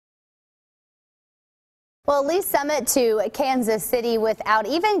Well, Lee Summit to Kansas City without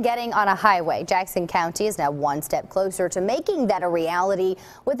even getting on a highway. Jackson County is now one step closer to making that a reality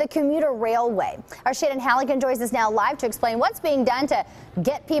with the commuter railway. Our Shannon Halligan joins us now live to explain what's being done to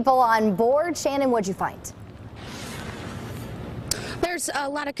get people on board. Shannon, what'd you find? There's a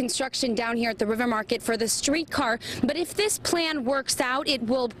lot of construction down here at the River Market for the streetcar, but if this plan works out, it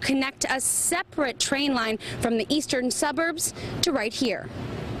will connect a separate train line from the eastern suburbs to right here.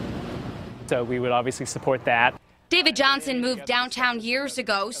 So we would obviously support that. David Johnson moved downtown years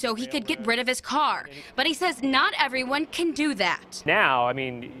ago so he could get rid of his car, but he says not everyone can do that. Now, I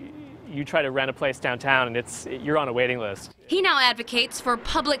mean, you try to rent a place downtown and you're on a waiting list. He now advocates for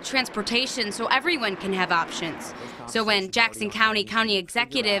public transportation so everyone can have options. So when Jackson County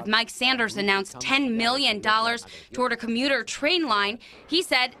Executive Mike Sanders announced $10 million toward a commuter train line, he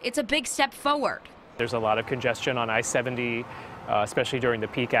said it's a big step forward. There's a lot of congestion on I-70, especially during the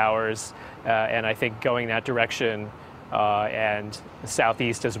peak hours, and I think going that direction and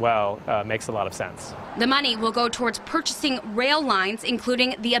southeast as well makes a lot of sense. The money will go towards purchasing rail lines,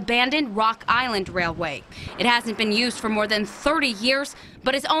 including the abandoned Rock Island Railway. It hasn't been used for more than 30 years,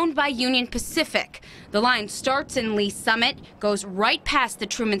 but is owned by Union Pacific. The line starts in Lee Summit, goes right past the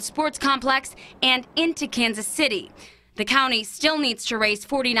Truman Sports Complex, and into Kansas City. The county still needs to raise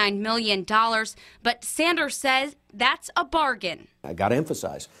 $49 million, but Sanders says that's a bargain. I got to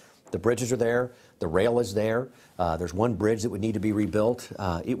emphasize, the bridges are there, the rail is there. There's one bridge that would need to be rebuilt.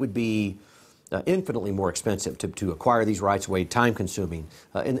 It would be infinitely more expensive to acquire these rights away, time consuming,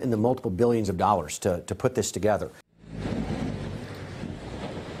 in the multiple billions of dollars to put this together.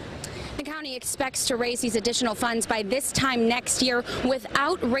 The county expects to raise these additional funds by this time next year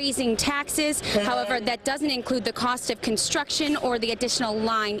without raising taxes. However, that doesn't include the cost of construction or the additional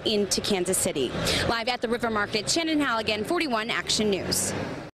line into Kansas City. Live at the River Market, Shannon Halligan, 41 Action News.